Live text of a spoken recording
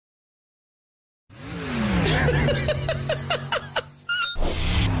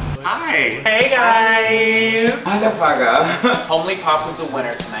Hi. Hey guys. Motherfucker. Homely Pop was the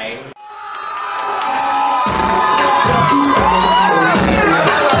winner tonight.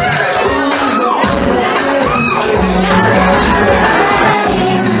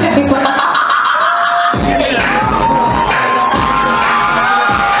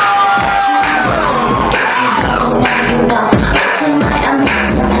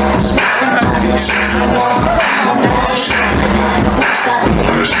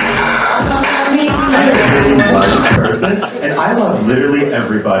 And I love literally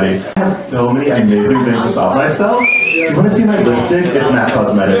everybody. I have so many amazing things about myself. Do you want to see my lipstick? It's MAC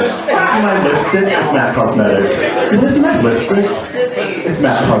Cosmetics. Do you want to see my lipstick? It's MAC Cosmetics. Do you want to see my lipstick? It's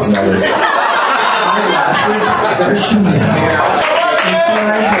MAC Cosmetics. My lashes, they're Chanel. You see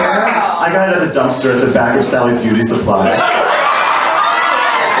my hair? I got it at the dumpster at the back of Sally's Beauty Supply.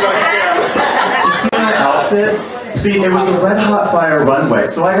 You see my outfit? See, it was a red hot fire runway,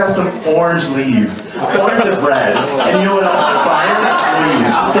 so I got some orange leaves. Orange is red. And you know what else is fire?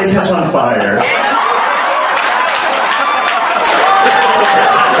 Leaves. They catch on fire.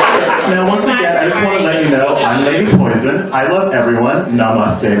 Now, once again, I just want to let you know, I'm Lady Poison. I love everyone.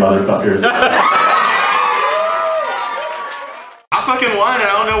 Namaste, motherfuckers. I fucking won, and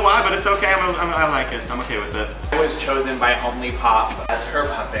I don't know why, but it's okay. I like it. I'm okay with it. I was chosen by Homely Pop as her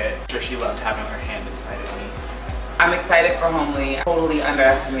puppet. I'm sure she loved having her hand inside of me. I'm excited for Homely. I totally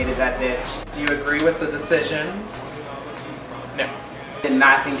underestimated that bitch. Do you agree with the decision? No. Did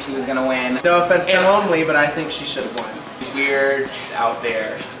not think she was gonna win. No offense to Homely, but I think she should have won. She's weird, she's out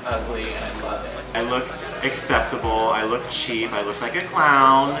there, she's ugly, and I love it. I look acceptable, I look cheap, I look like a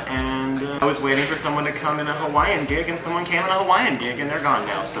clown, and I was waiting for someone to come in a Hawaiian gig, and someone came in a Hawaiian gig, and they're gone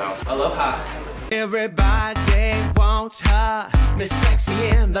now, so. Aloha. Everybody wants her, Miss Sexy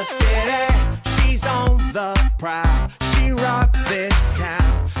in the city. She's on the prowl, she rocked this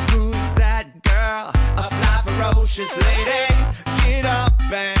town. Who's that girl? A fly, ferocious lady. Get up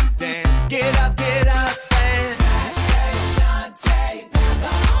and dance, get up and dance. Shantae,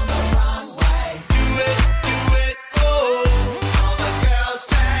 Panther on the runway. Do it, oh. All the girls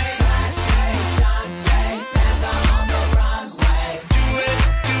say. Shantae, Panther on the runway. Do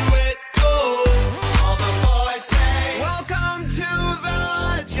it, oh. All the boys say. Welcome to the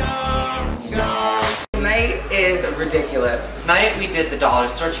jungle. Tonight is ridiculous. Tonight we did the dollar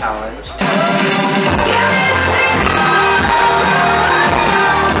store challenge.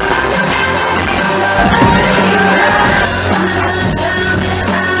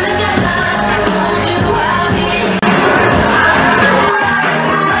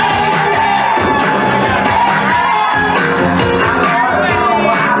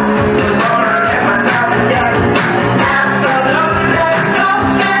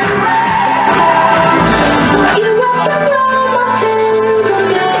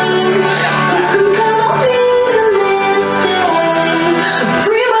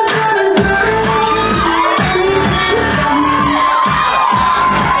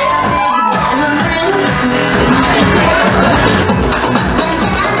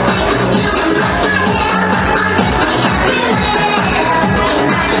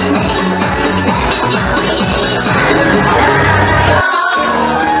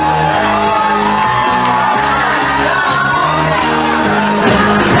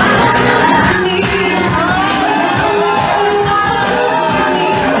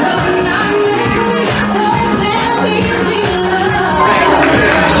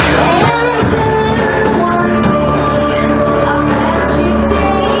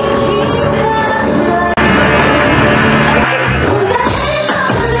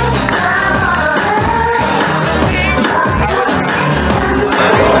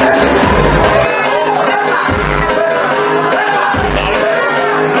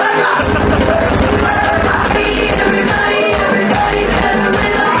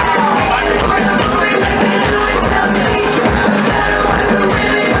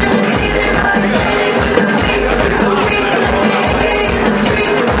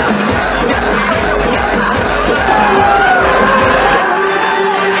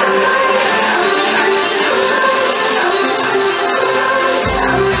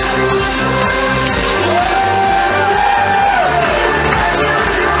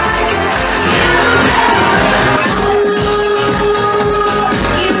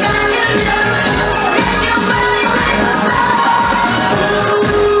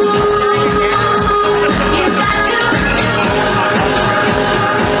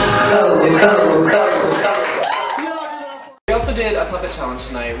 We also did a puppet challenge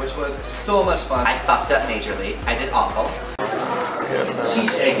tonight, which was so much fun. I fucked up majorly. I did awful. She's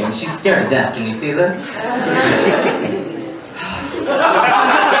shaking. She's scared to death. Can you see this?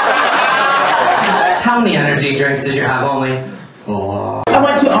 many energy drinks did you have, Homely? I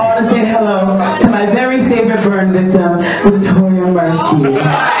want you all to say hello to my very favorite burn victim, Victoria Mercy.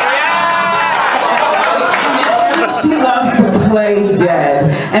 She loves to play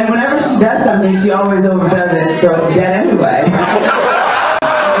dead, and whenever she does something, she always overdoes it, so it's dead anyway.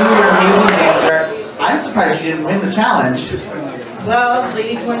 You're an amazing dancer. I'm surprised you didn't win the challenge. Well,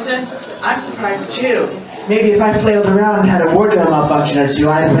 Lady Poison, I'm surprised too. Maybe if I flailed around and had a wardrobe malfunction or two,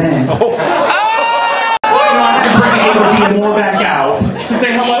 I'd win. You know, I had to bring Ava Moore back out to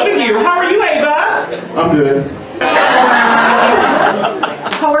say hello to you. How are you, Ava? I'm good.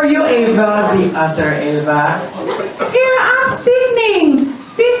 How are you, Ava? The other Ava. Here, I'm singing.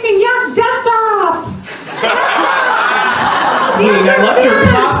 Singing, yes, death job. I left your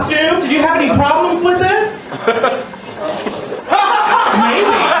costume. Did you have any problems with it?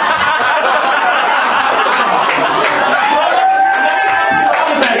 Maybe.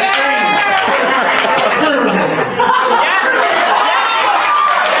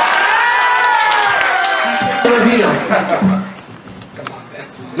 Reveal.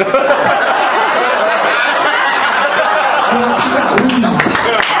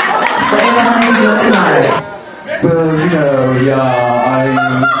 Well, you know, yeah,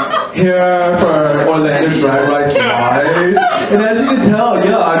 I'm here for Orlando Drag Race tonight. And as you can tell,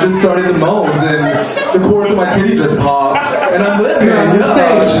 yeah, I just started the moans and the cords of my titty just popped. And I'm living Here on the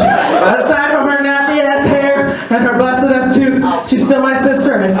yeah. stage. Aside from her nappy ass hair and her busted up tooth, she's still my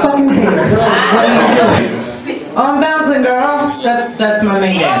sister and I fucking hate her. What are you doing? Oh, I'm bouncing, girl. That's my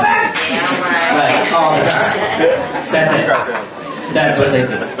main dance. Like, all the time. That's it. That's what they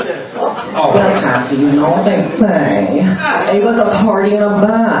say. Well, Cassie, you know what they say. Ava's a party in a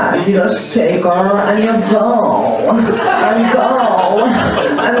bag. You just shake her and you go. And go.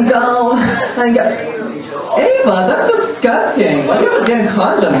 And go. And go. Ava, that's disgusting. Why do you have a damn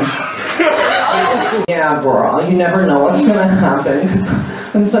condom? Yeah, bro, you never know what's gonna happen. Cause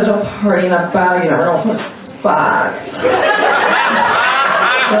I'm such a party in a bag, you never know what to expect.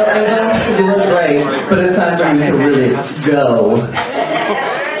 Well, Ava, you look great, but it's time for you to really go.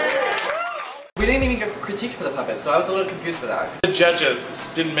 We didn't even get critique for the puppets, so I was a little confused for that. The judges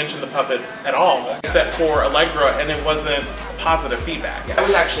didn't mention the puppets at all, except for Allegra, and it wasn't positive feedback. I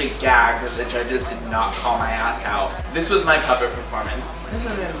was actually gagged that the judges did not call my ass out. This was my puppet performance.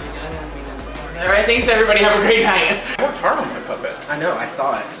 Alright, thanks everybody, have a great night. I worked hard on my puppet. I know, I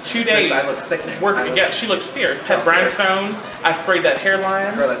saw it. 2 days. I looked sickening. Working, yeah, she looked fierce. Had rhinestones. I sprayed that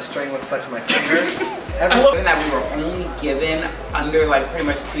hairline. Girl, that string was stuck to my fingers. Given that we were only given under like pretty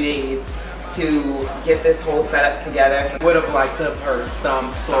much 2 days to get this whole setup together. Would have liked to have heard some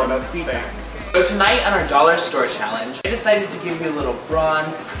sort of feedback. So tonight on our dollar store challenge, I decided to give you a little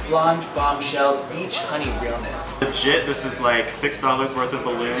bronze, blonde, bombshell, beach honey realness. Legit, this is like $6 worth of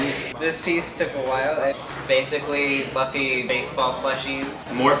balloons. This piece took a while. It's basically fluffy baseball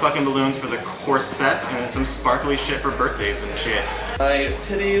plushies. More fucking balloons for the corset, and then some sparkly shit for birthdays and shit. My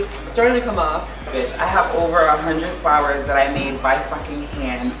titties starting to come off. Bitch, I have over 100 flowers that I made by fucking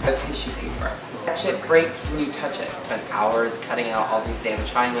hand of tissue paper. That shit breaks when you touch it. Spent hours cutting out all these damn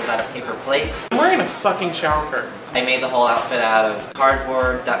triangles out of paper plates. I'm wearing a fucking shower curtain. I made the whole outfit out of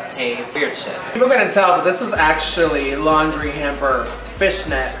cardboard, duct tape, weird shit. People couldn't tell, but this was actually laundry hamper,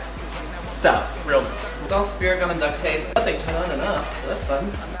 fishnet stuff. Realness. It's all spirit gum and duct tape. But they turn on enough, so that's fun.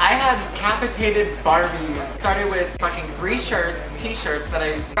 I had capitated Barbies. Started with fucking 3 shirts, t-shirts that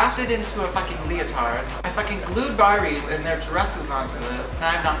I crafted into a fucking leotard. I fucking glued Barbies and their dresses onto this, and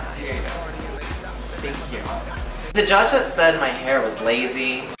I'm not creative. Thank you. The judge that said my hair was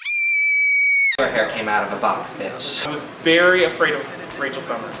lazy. Her hair came out of a box, bitch. I was very afraid of Rachel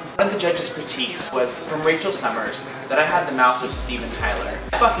Summers. One of the judges' critiques was from Rachel Summers that I had the mouth of Steven Tyler.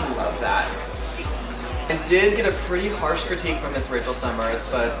 I fucking love that. I did get a pretty harsh critique from Miss Rachel Summers,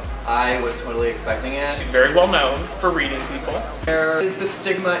 but I was totally expecting it. She's very well known for reading people. There is the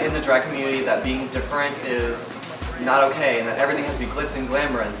stigma in the drag community that being different is not okay, and that everything has to be glitz and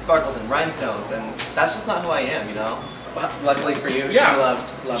glamour and sparkles and rhinestones, and that's just not who I am, you know? But luckily for you, Yeah.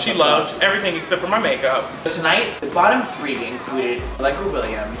 she She loved everything except for my makeup. So tonight, the bottom 3 included Allegra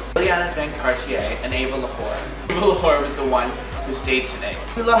Williams, Liliana Van Cartier, and Ava Lahore. Ava Lahore was the one who stayed today.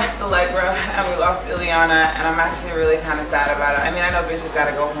 We lost Allegra and we lost Ileana, and I'm actually really kind of sad about it. I mean, I know bitches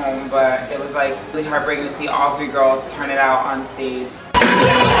gotta go home, but it was like really heartbreaking to see all 3 girls turn it out on stage.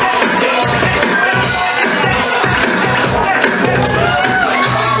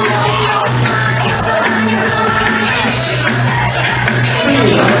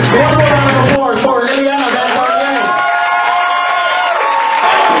 One more round of applause for Liliana Van Cartier.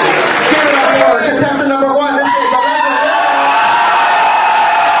 Give it up for contestant number 1. This is Allegra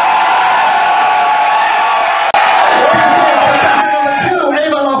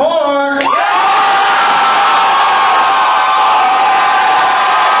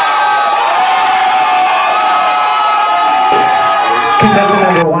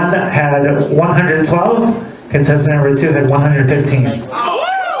Contestant number 1 had 112. Contestant number 2 had 115.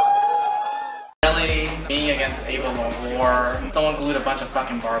 Lady being against Ava Lahore. Someone glued a bunch of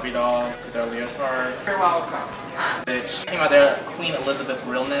fucking Barbie dolls to their leotard. You're welcome. Bitch came out there Queen Elizabeth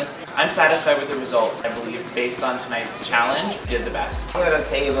realness. I'm satisfied with the results. I believe based on tonight's challenge, did the best. I'm gonna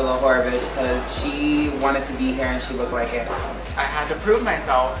take Ava Lahore, bitch, because she wanted to be here and she looked like it. I had to prove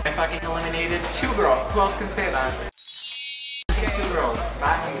myself. I fucking eliminated 2 girls. Who else can say that? 2 girls.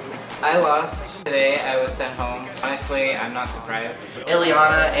 Bye. I lost. Today I was sent home. Honestly, I'm not surprised.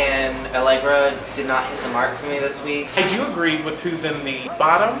 Ileana and Allegra did not hit the mark for me this week. I do agree with who's in the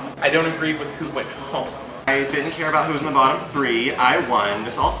bottom. I don't agree with who went home. I didn't care about who was in the bottom 3. I won.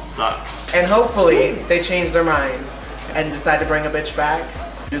 This all sucks. And hopefully they change their mind and decide to bring a bitch back,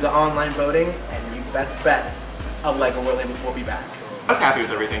 do the online voting, and you best bet Allegra Williams will be back. I was happy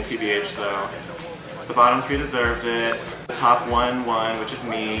with everything, TBH, though. The bottom 3 deserved it. The top 1 won, which is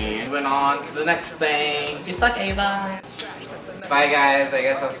me. Moving on to the next thing. You suck, Ava. Bye guys, I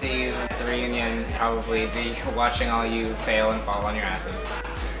guess I'll see you at the reunion. Probably be watching all you fail and fall on your asses.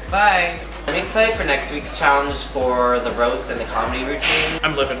 Bye. I'm excited for next week's challenge for the roast and the comedy routine.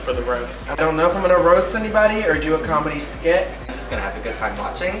 I'm living for the roast. I don't know if I'm gonna roast anybody or do a comedy skit. I'm just gonna have a good time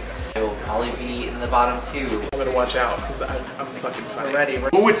watching. I will probably be in the bottom 2. I'm gonna watch out because I'm fucking funny. We're ready.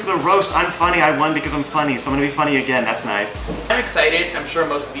 Ooh, it's the roast. I'm funny. I won because I'm funny, so I'm gonna be funny again. That's nice. I'm excited. I'm sure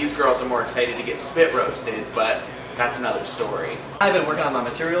most of these girls are more excited to get spit roasted, but that's another story. I've been working on my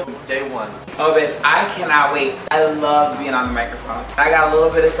material since day 1. Oh bitch, I cannot wait. I love being on the microphone. I got a little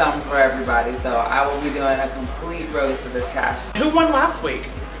bit of something for everybody, so I will be doing a complete roast of this cast. Who won last week?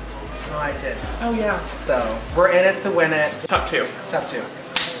 Oh, I did. Oh yeah. So, we're in it to win it. Top 2. Top 2.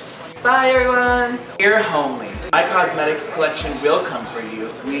 Bye everyone! Dear Homely, my cosmetics collection will come for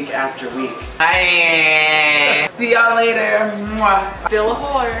you week after week. Bye. See y'all later. Mwah. Still a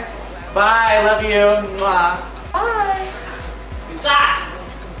whore. Bye, love you. Mwah. Bye.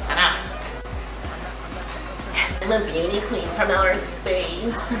 I'm a beauty queen from outer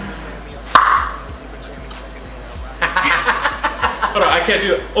space. Hold on, I can't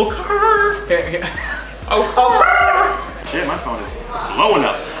do it. Okay. Shit, my phone is blowing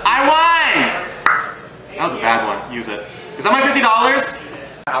up. I won! That was a bad one. Use it. Is that my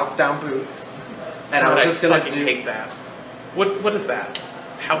 $50? House down boots. And I was just gonna fucking hate that. What is that?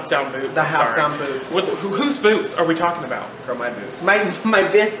 House down boots. The I'm house sorry. down boots. Whose boots are we talking about? Girl, my boots. My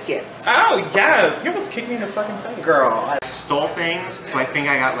biscuits. Oh yes, you almost kicked me in the fucking face. Girl, I stole things, so I think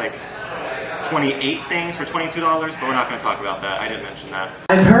I got like 28 things for $22, but we're not going to talk about that. I didn't mention that.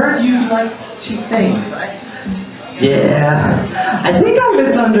 I've heard you like cheap things. Yeah. I think I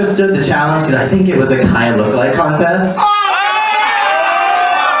misunderstood the challenge because I think it was a Kai lookalike contest.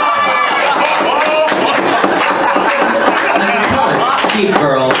 Cheap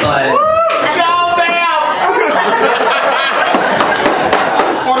girl, but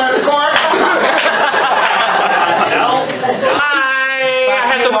I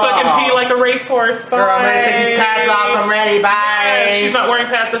had to fucking pee like a racehorse. Bye. Girl, I'm ready to take these pads off. I'm ready. Bye. She's not wearing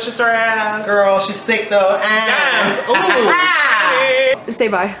pads. That's just her ass. Girl, she's thick though. Yes. Ooh. Say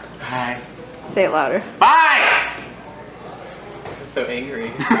bye. Bye. Say it louder. Bye! So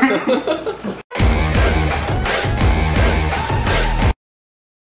angry.